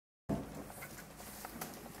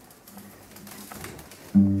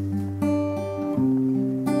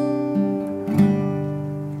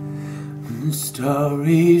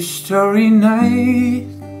Starry, starry night,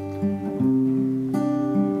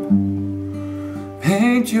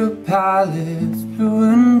 paint your palettes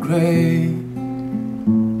blue and grey.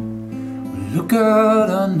 Look out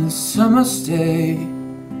on the summer's day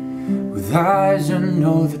with eyes that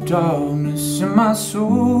know the darkness in my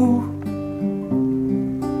soul.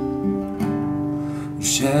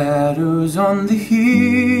 Shadows on the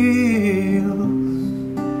hills,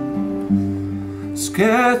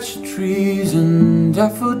 sketch trees and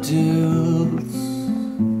daffodils,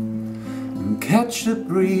 and catch the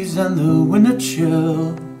breeze and the winter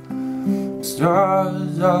chill.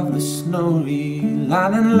 Stars of the snowy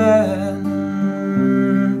lining land.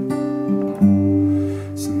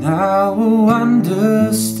 So now I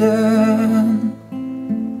understand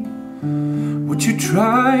what you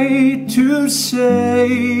tried to say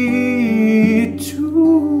to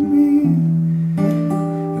me.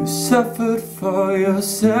 You suffered for your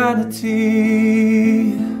sanity.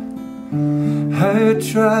 I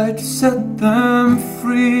tried to set them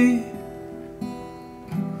free.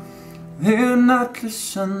 They did not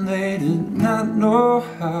listen, they did not know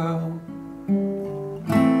how.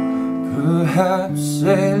 Perhaps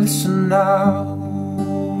they listen now.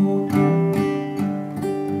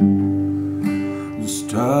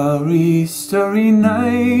 Starry, starry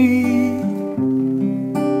night,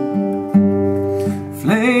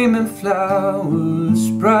 flaming flowers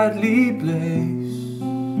brightly blaze,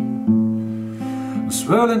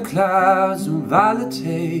 swirling clouds and violet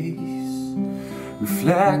haze,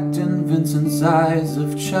 reflecting Vincent's eyes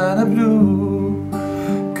of china blue,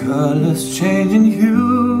 colors changing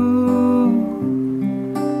hue.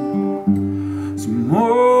 Some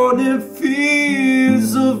morning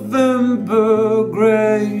fields of ember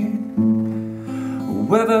grey,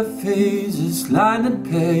 weather phases lined in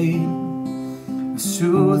pain,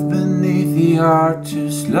 soothed beneath the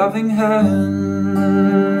artist's loving hand.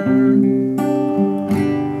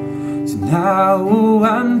 So now I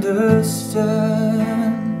understand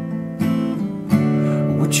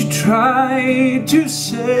what you tried to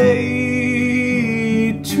say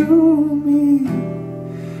to me.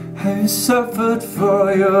 How you suffered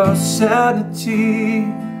for your sanity.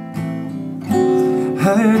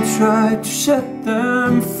 I tried to set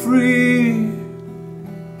them free.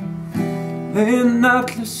 They did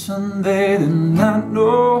not listen, they did not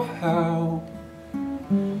know how.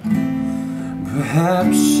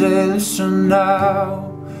 Perhaps they listen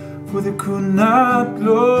now, for they could not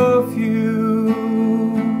love you.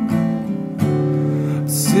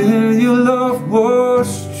 Still your love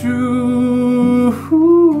was true.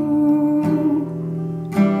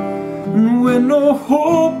 And when no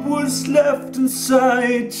hope was left in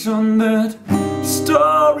sight on that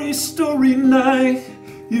starry, starry night,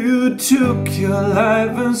 you took your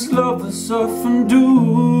life as lovers often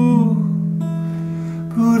do.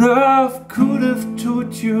 But I could have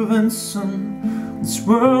told you, Vincent, this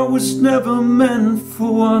world was never meant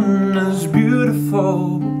for one as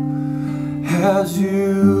beautiful as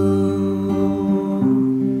you.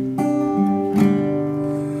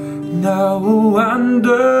 Now I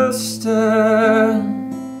understand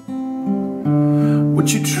what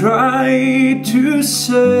you tried to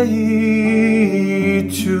say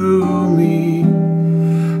to me.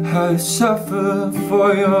 I suffer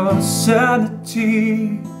for your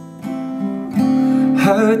sanity.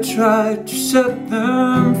 I tried to set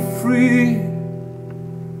them free.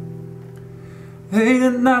 They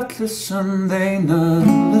did not listen, they not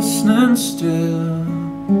listening still.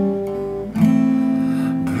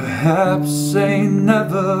 Perhaps they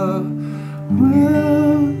never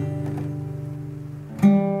will.